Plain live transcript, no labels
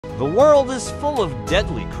The world is full of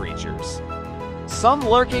deadly creatures, some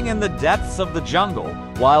lurking in the depths of the jungle,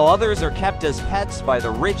 while others are kept as pets by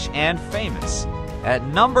the rich and famous. At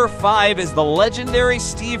number 5 is the legendary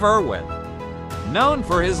Steve Irwin. Known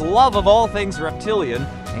for his love of all things reptilian,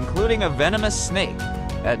 including a venomous snake.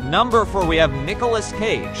 At number 4 we have Nicolas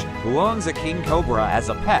Cage, who owns a king cobra as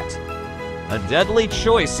a pet. A deadly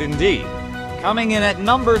choice indeed. Coming in at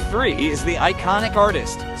number 3 is the iconic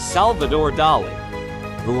artist, Salvador Dali,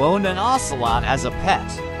 who owned an ocelot as a pet,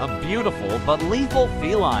 a beautiful but lethal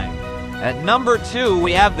feline. At number 2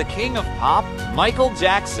 we have the king of pop, Michael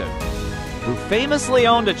Jackson, who famously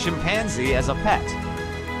owned a chimpanzee as a pet.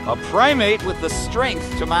 A primate with the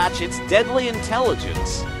strength to match its deadly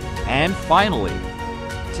intelligence. And finally,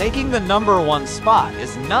 taking the number 1 spot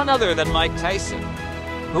is none other than Mike Tyson,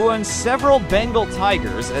 who owns several Bengal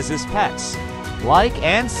tigers as his pets. Like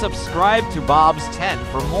and subscribe to Bob's 10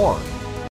 for more.